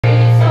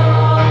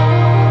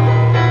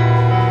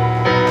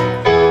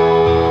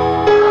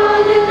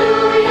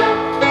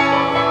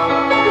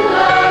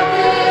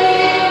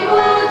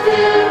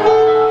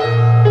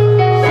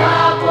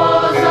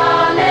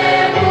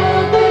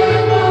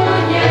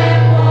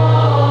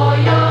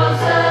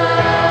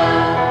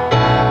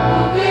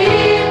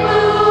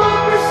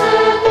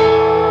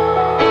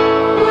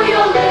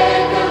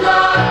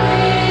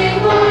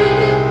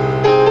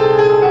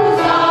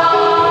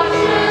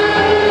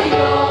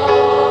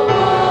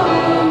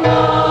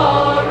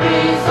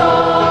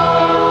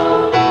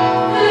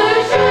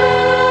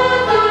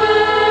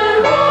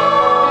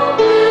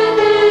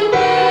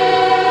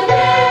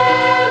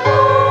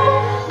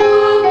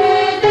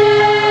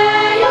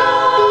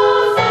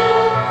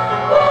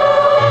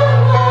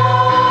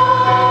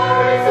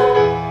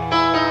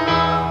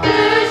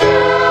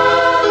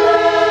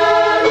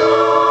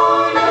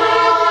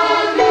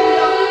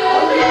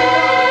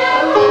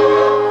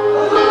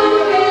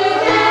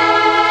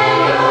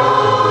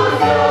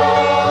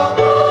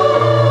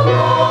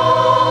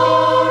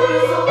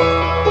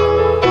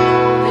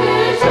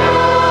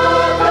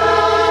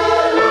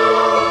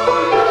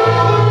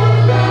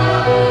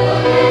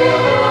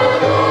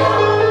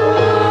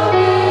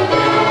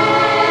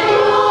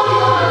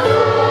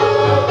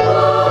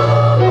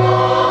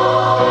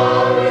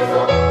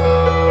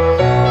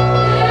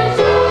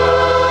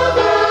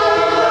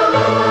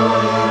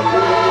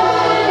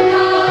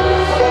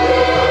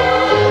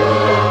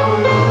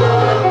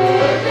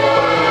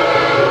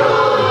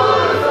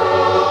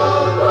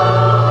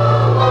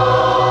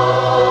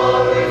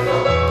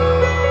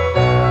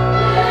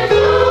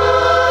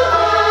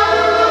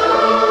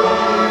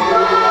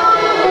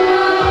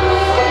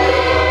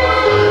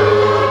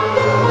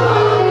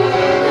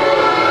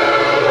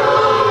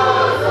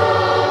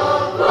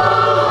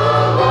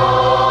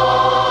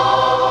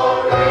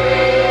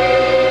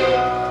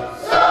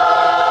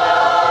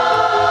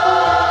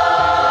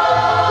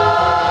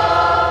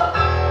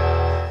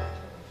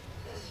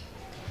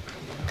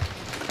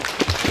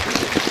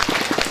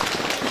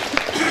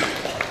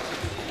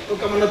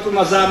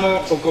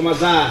Mazamo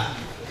okomaza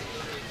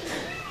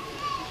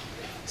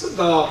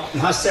so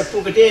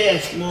hasepu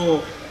gede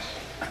mo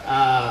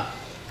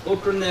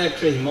otrune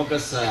kri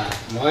mokasa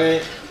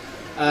moi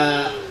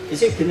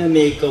isi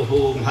piname ko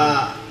hu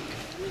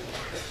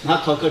ma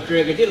thok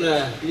kre gede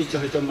la li cho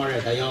to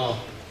mare da yo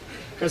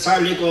ka sa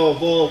li ko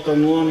bo ko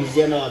nuam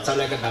hizeno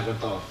chala ka da ko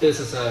to this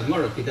is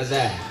more pi da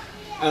za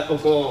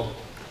oko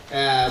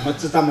ma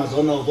tsa ma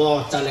zo no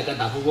bo chala ka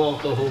da bo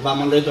ko hu ba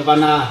ma le to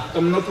bana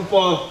kom no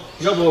po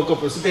要不个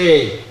不是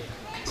的，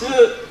这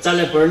咱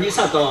来本儿你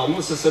啥到，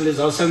我是说的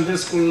绕Sunday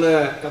school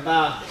个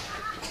吧，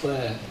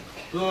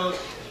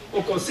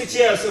我个时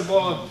间是不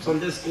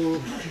Sunday school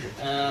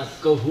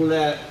过后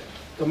了，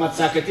个嘛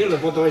咋个的了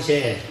不多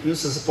些，你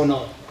是不能，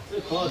最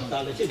好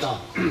打了几道。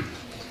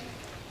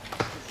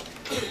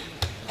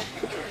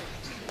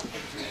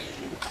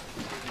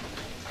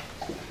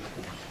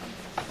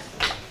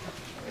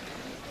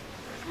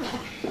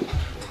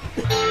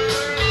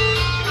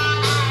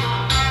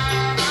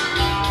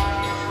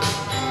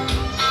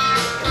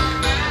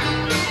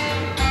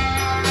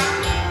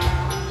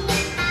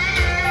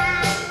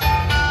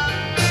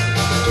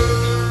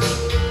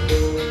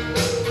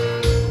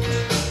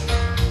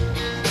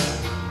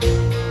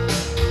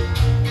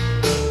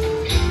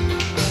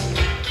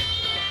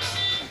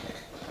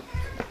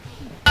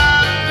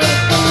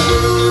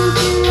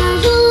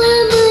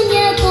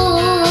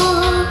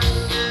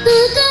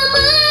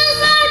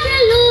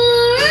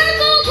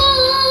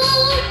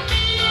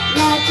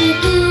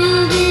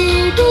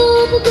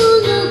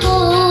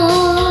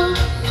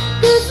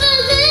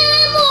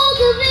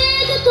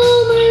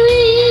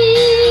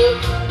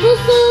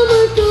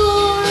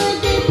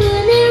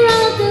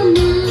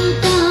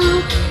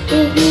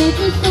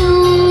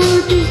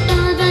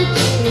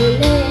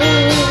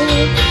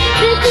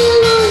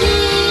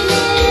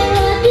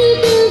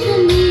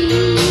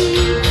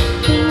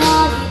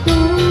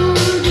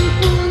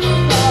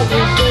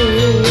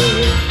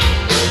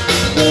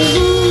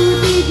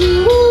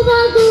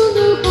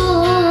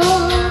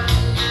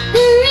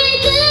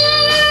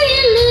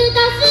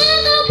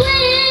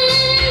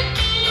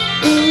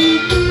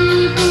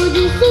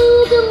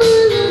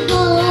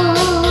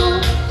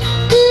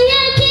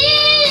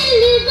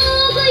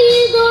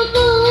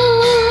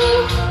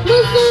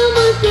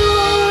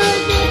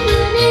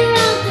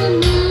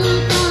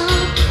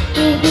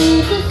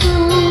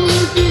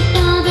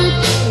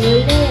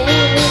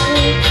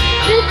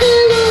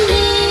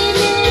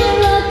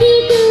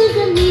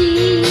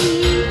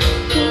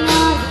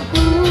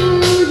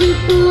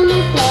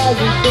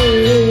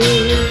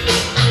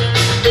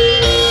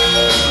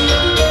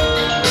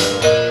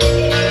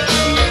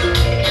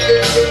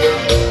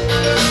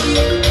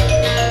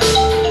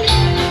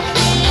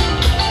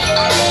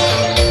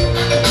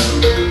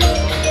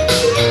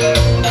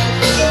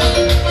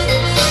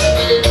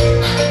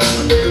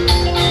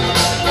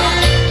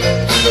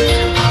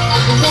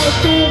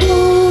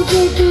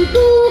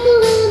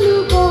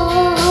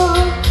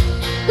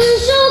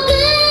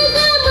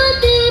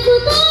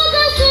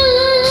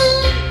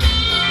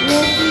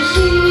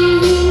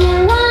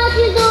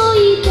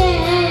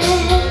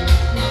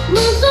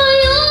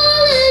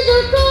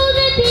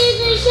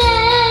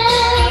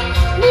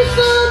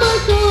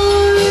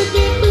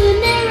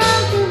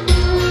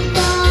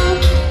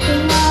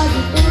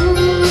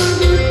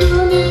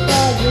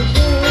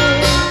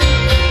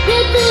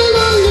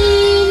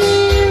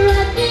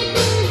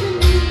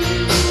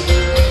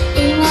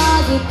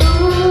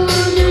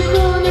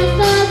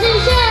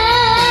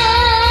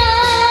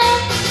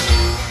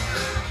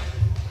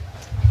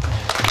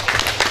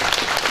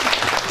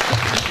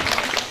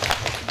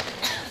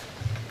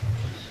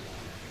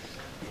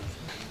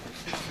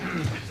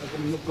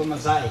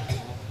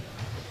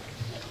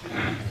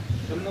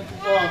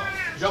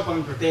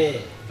的，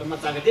那么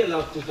这个的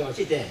老古早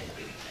些的，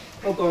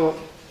那个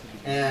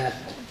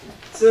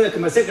这那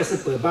么这个是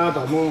800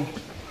刀么？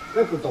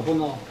那个刀不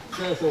孬，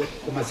这是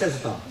那么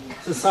30刀，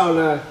是烧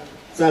了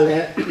再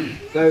来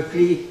再可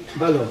以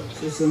把了，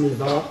是你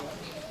说，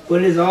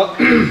管理说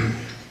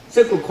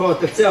这个靠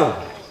得着，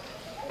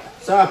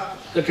啥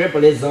个这不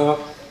来说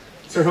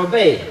，40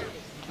倍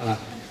啊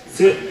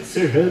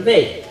，40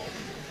倍，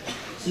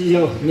只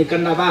有你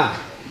跟他吧，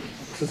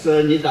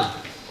是你的，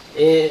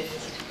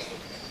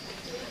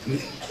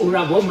我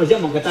让我们这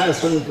么个大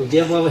孙子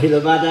别我为了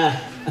把的，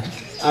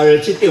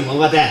去对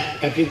我的，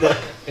这个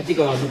那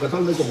个他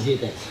们东西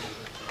的。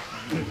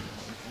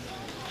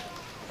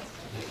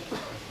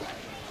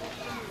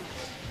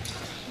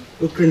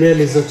我今年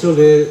里头做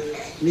的，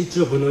你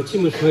做不能这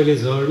么说的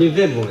时候，你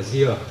外模子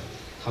呀，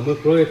他们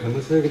说个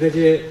那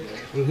些，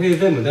我还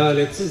外模的，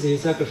来自己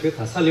啥个水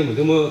他啥里么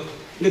都么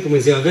那个么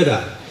子样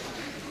的，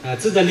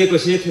自然那个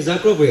些他啥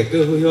个不，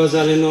个会要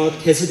啥嘞喏，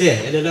太是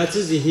的，那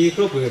自己去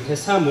个不，他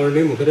啥么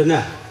嘞么个的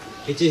呢，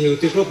以前有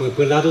对个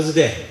不拉都是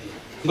的，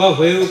包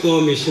括有个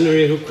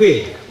missionary 和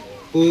会，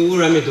我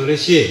让没多的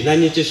些，那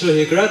你就说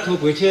些个头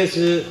不切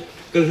是。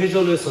跟很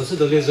多的说是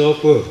都来照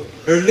顾，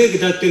而那个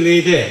他对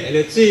来的，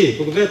那自己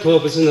不过外头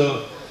不是喏，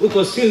我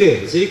告诉你，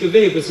这个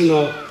外不是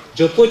喏，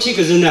就不几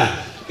个人呐，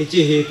这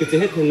些个这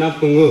些很难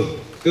朋友，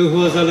个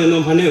和尚来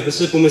弄盘呢，不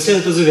是我们现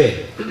在都是的。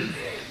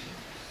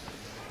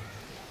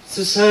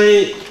是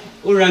在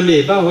我让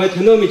你把我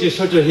听到没就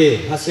说这些，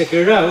还是个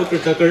人，我跟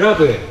他个人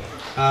不，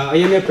哎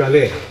呀那不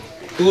嘞，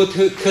我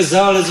可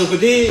早了这个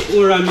的，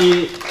我让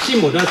你起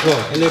毛大头，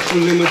那不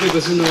那么这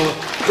个是喏，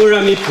我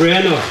让你不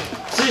然喏。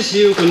这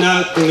些我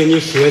那跟你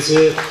说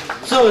是，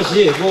这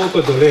些我不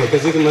懂嘞，可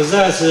是个么子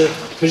是，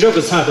他这个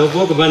差都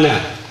我个办呢，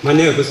嘛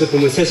那不是我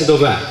们30多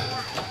办。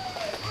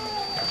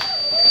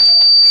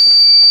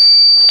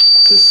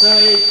是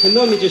在很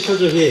多米就说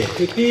这些，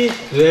特别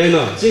对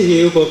呢，这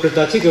些有个个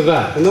大这个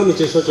吧，很多米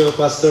就说这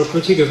pastor 不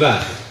这个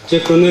吧，这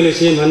可能那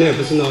些嘛那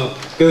不是喏，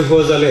更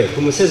复杂嘞，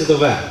我们30多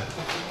办。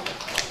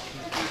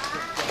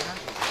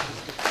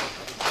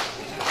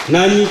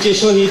那你就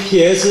说你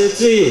PS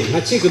这，那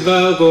这个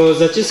吧，我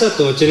在这啥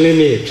多经里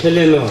面出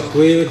来了，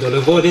我有到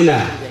了我的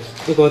呢，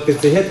不过对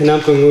这些他那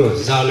朋友，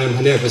绕了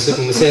嘛那不是我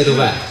们30多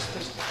吧？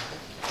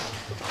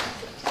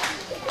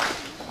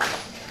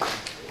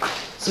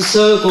是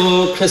说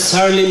个开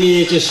始里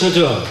面就说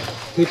着，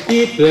特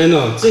别对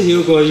呢，这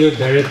有个有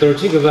director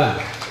这个吧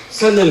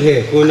，3年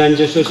后湖南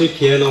就说去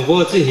偏了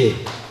我这些，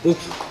我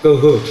过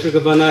后这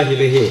个吧那些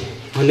了些，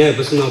嘛那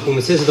不是喏我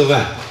们30多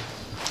吧？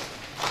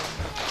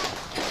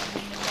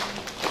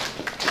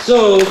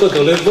做个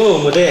到了我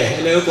们的，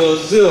那个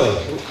热，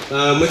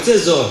没这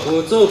做，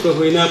我做个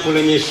回来不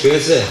能你学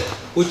子，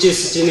我这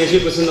是今年就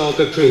不是那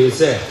个可以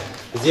噻，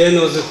现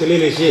在是可能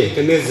那些，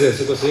跟那是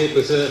这个所以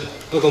不是，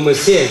我们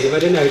写对吧？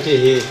那那这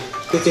些，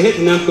这些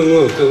难朋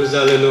友，个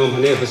啥了呢？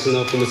那不是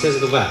那我们30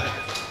多吧？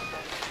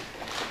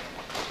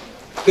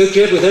个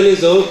这不得了，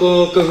做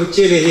个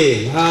接了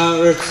些，他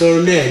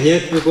做呢，你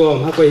不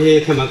过他可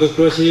以他妈个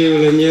关系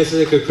了，你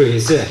是个可以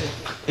噻，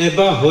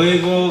把回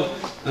个。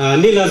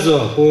你那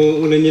做，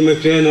我来你们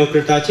这那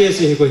个大街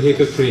是一个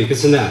可以，可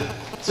是呢，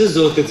只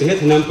做的这些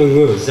他们朋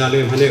友，家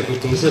里还那个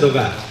公司的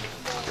吧。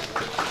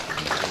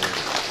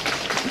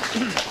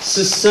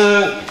是啥？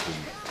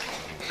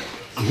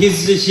一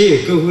直些，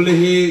过后那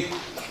些，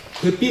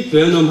特别不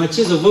要那么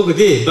接受我个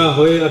的，把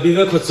会比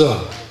较可做。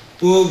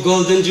我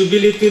Golden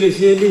Jubilee 的那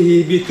些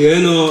那比得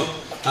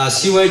那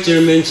西外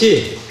人民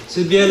去，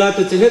是别那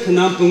的这些他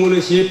们朋友那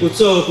些不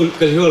做不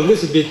更好，那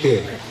是别的。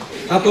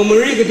我们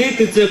这个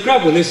的这个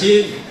不那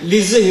些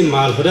历史很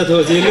麻烦的，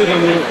头这那个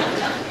么，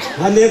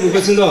还那个不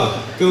知道，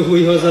过后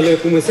以后再来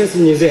我们30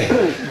年噻。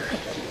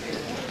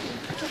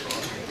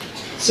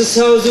是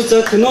少数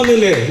在看到的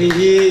嘞，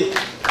你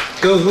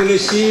过后那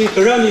些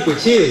个人没过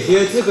去，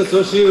这个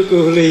做事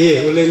过后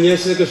嘞，我来面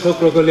试个小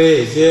哥哥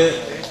嘞，这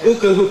我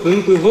过后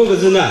本不我个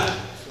人呐，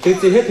这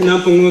些可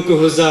能朋友过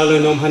后咋了，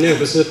那还那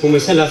不是我们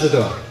30来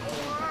的。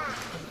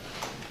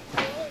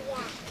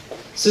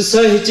是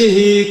啥？这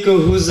些过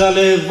后咋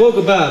了？我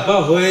个吧，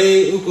把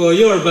回我个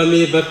幼儿班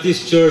里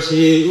Baptist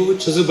Church 我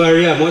出去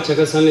办呀，我这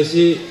个上的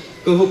是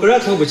过后个人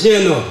头不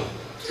见了，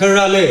他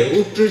啥嘞？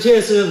我之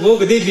前是我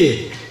个地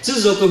皮，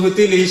只说过后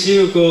对那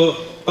些个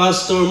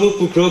pastor 我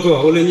不搞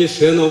个，我来你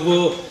说了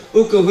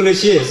我过后那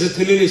些是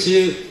推那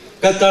些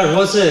个大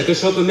好噻，个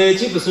小个买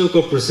几不是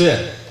个不是，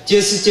这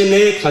是今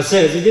年开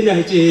始，这今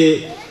年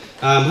这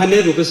还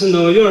那如果是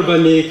那幼儿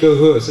班里过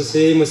后是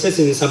谁么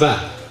30年3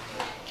吧？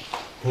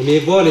我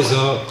们报的时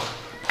候，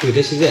对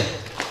的是的。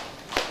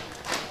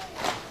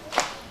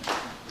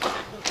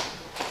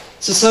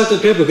是啥个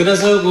该不给他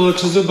说过，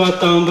出去把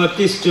当把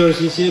第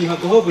12些嘛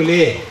不好不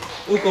嘞，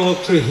我搞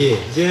出去，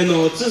然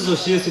后制作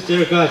些是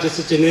这个，就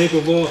是今年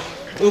个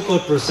我搞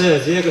不是，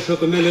这个说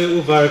个没来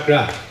我玩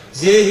个，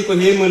这一个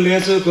你们来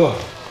这个，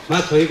嘛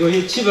推个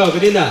7、8个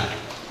的呢，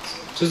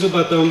出去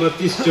把当把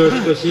第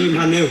12些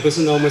嘛那不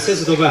是那么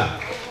30多吧。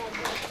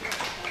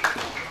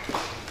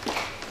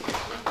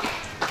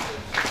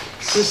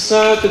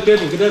Sisa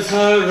kepe kita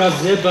sa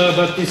Razeba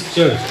Baptist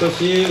Church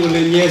kasi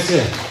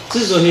uleniese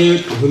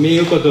zizohi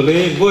humi ko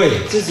dole boy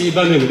zizi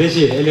ba me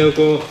deshi ele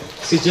ko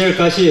sijer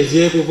kashi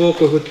je ko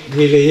ko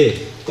hele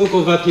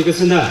ko va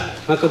pikasna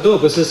hakado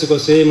boses ko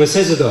se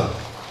message do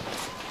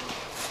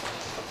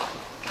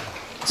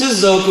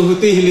zizo ko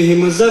huti hele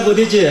himza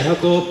bodije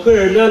hako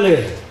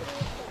pernale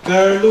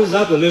karlu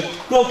zabole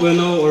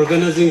program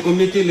organizing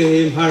committee le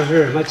him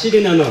har ma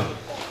chidina no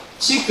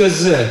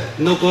Chicas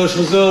no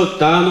coșozo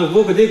tano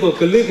bucă de co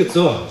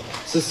călică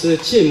să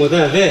ce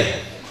modave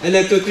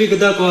electric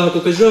da co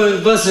căjo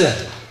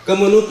base că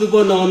mă nu pe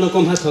bona no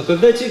cum hat că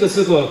de chică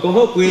să co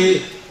ho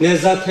cui ne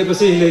za te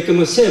base le că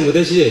mă se mu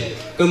de și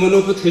că mă nu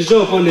pe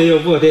tjo pone yo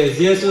bo de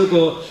zie să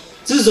co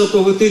zizo co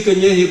huti că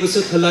ne hi base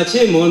thla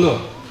che mo no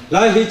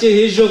la hi che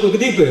hi jo co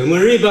de pe mă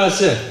ri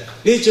base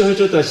li che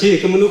ho ta shi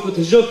că mă nu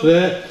pe tjo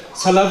pe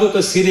salavu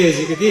că series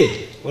că de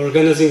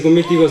organizing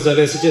committee go za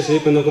le se che se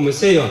pe no cum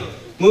se yo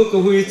Muka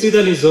hui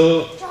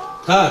tidalizo,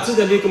 ta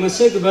tidali kuma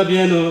sek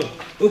babiano,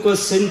 uko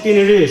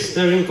centenary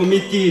steering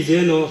committee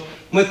zeno,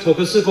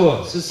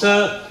 matokasuko,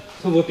 sisa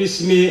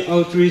Thüvopisü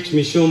outreach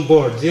mission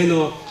board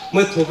zeno,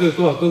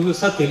 matokako, kohu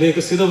satile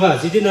kasidova,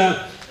 zidina,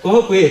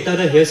 koho kwe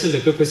tada hesle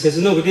kohu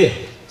sesno gde,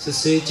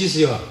 sisi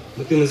jisyo,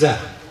 mutimuza.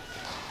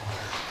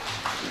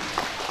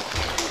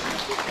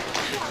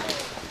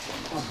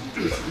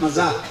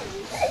 Maza,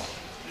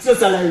 这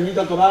再来你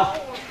这个吧，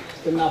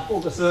跟那不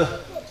个是。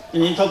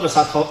你头个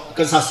啥头，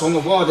跟啥说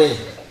的话的，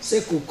谁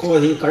顾可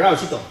以个绕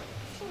去的。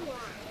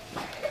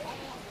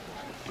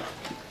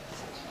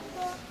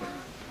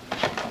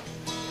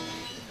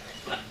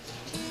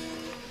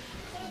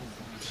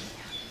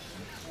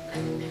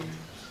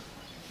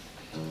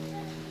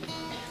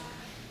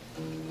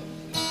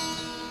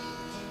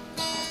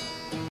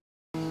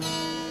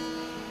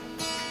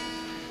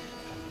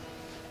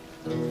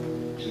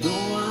No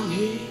one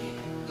here,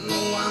 no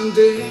one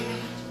there.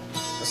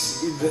 I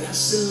see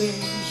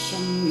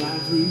desolation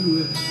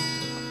everywhere.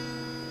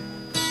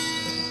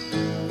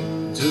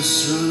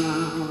 Just run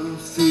out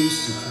of things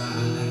to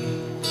cry.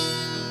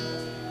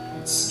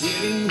 It's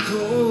getting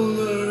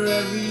colder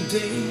every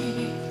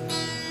day.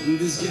 In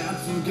this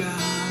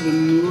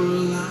God-forgotten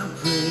world I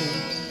pray.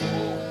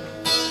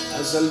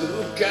 As I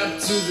look up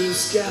to the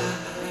sky,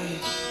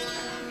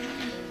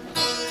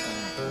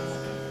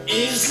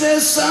 is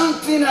there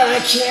something I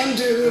can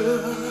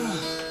do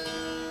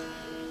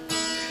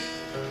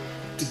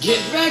to get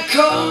back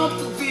up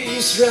to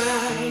this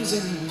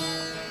rising?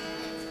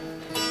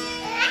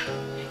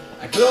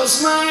 I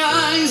close my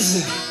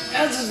eyes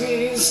as if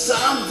it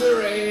stopped the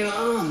rain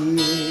on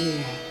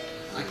me.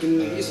 I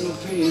can ease my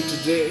pain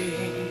today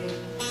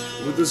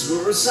with those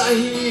words I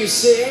hear you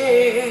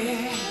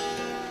say.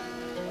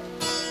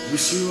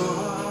 Wish you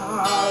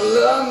all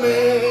a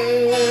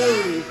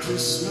Merry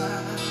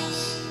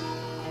Christmas.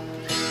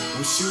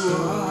 Wish you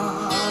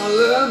all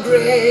a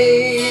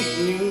great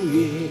New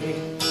Year.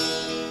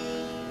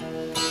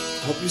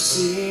 Hope you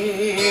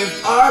save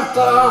our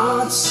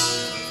thoughts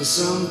for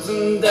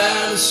something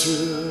that is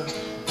true.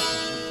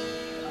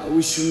 I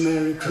wish you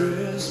Merry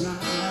Christmas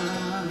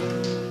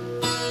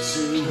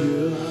to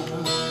you.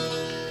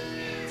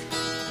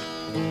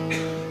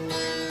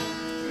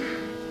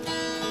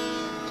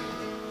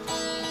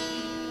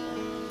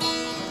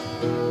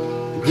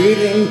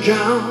 Greeting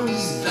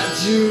cards that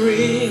you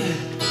read,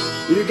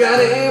 you got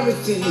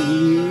everything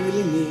you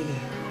really need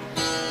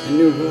in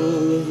your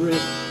world of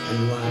red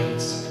and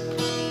white.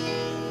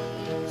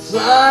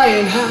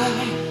 Flying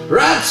high,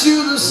 right to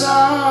the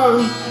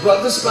sun,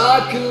 but the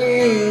sparkle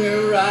in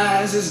your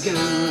eyes is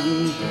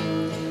gone.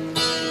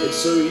 It's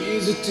so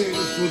easy to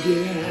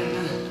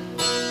forget.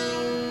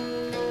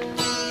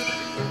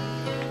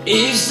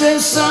 Is there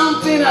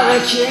something I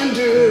can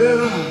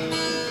do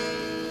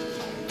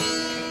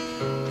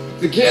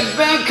to get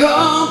back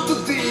up to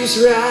this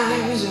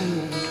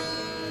rising?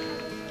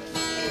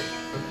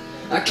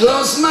 I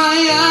close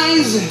my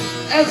eyes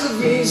as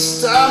if it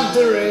stopped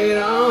the rain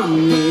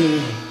on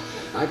me.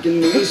 I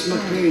can ease my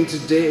pain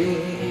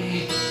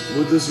today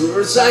with those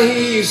words I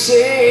hear you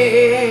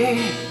say.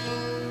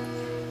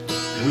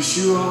 Wish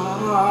you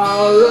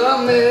all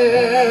a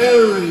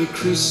Merry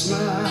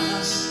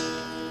Christmas.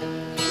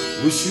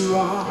 Wish you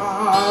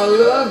all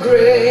a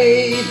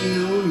great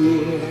New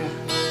Year.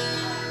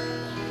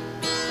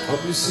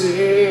 Hope you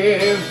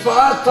save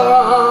our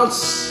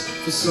thoughts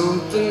for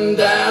something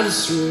that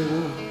is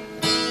true.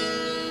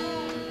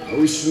 I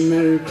wish you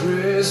Merry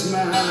Christmas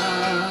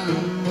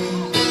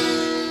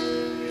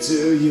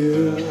to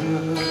you.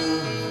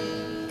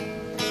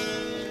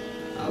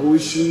 I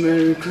wish you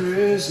Merry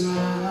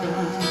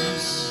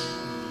Christmas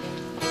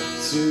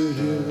to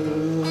you.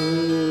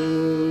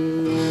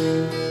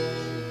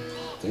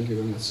 Thank you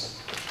very much.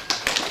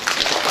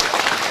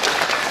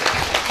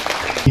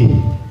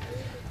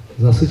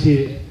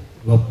 Zasıcı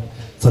ve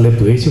zale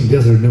böyle şimdi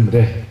de zırnım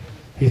de.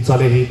 Hiç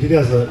zale hiç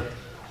de zı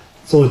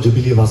so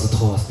Jubilee vazı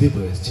thoğas de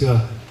böyle.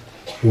 Çığa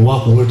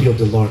walk worthy of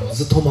the Lord.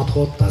 Zı thoma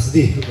thoğ tas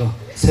de.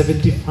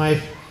 75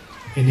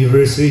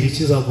 anniversary hiç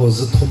zı go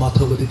zı thoma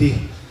thoğ de.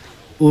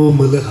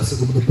 mulai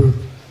hasil kemudian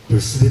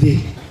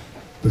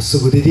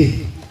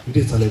bersegudi,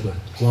 ini salah buat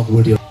walk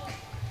word dia.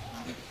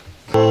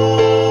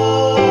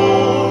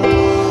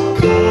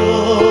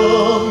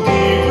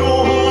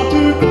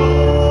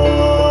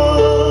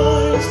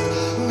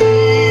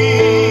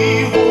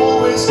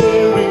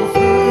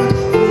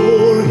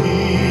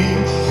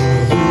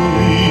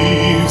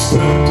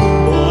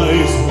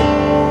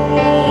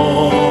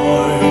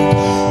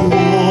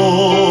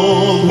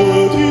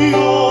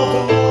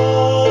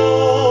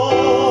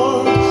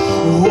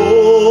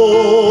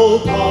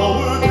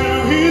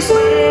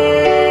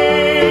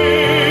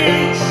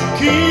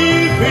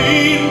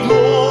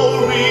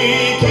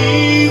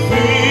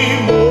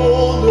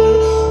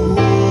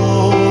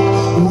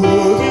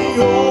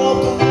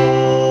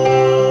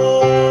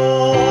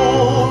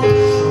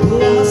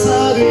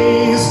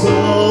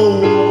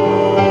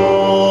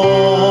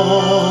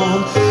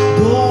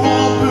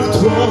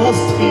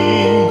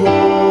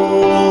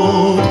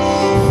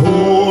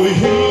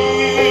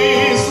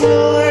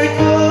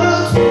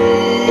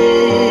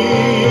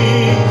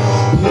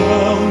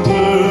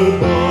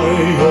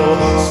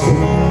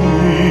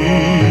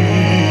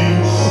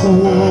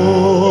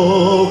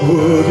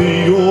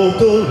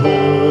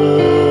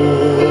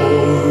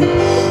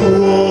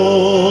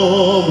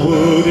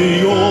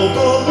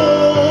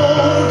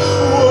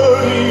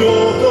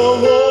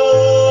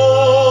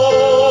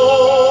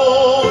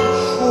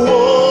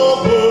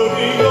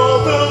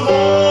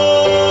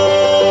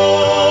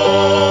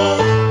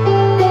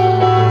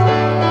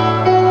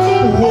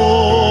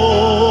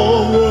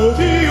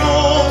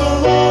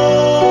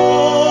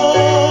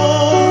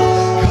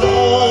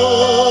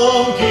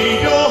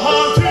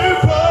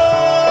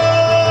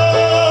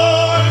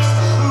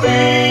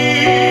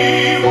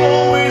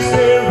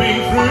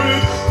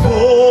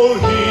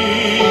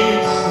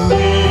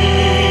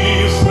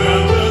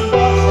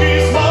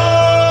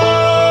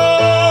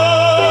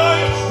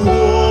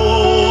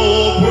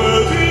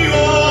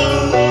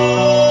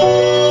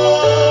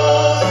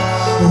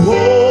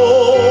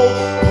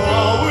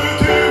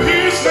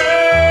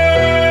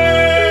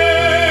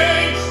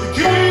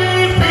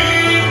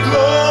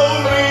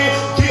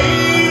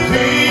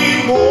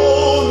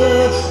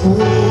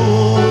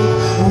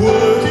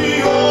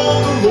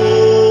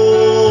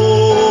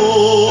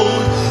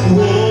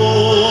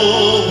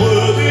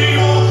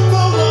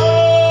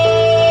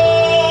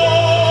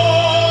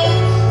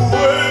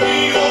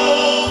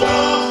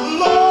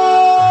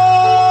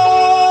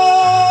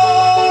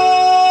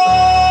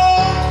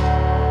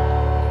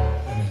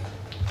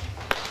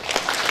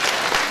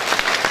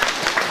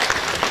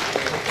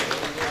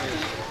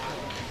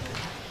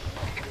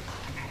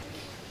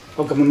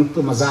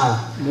 tu maza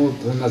mu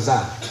tu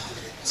maza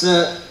ce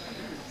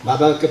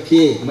baba ke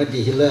pi ma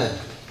di hile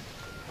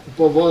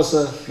po boss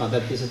ma da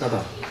pi se ta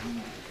da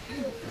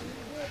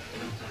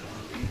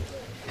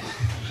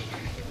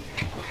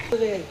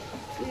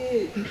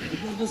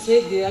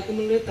você de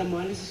acumular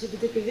mais se você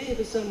tem que ver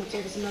que só muito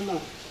assim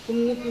não como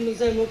não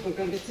sai muito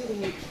porque que se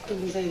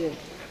como sai é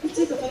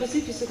isso que fala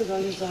se precisa de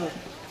organizar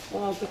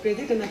porque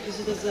de que na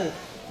precisa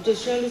de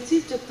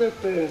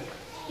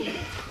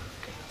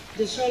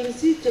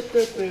Jubilee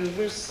chapter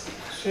verse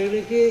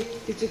share के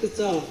किसी के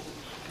चाव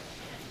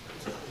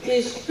के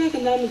इसका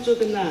के नाम जो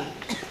के ना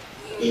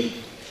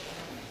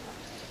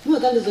वो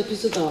दाल जो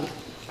किसी तो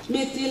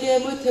मैं तीले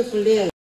मैं थे फले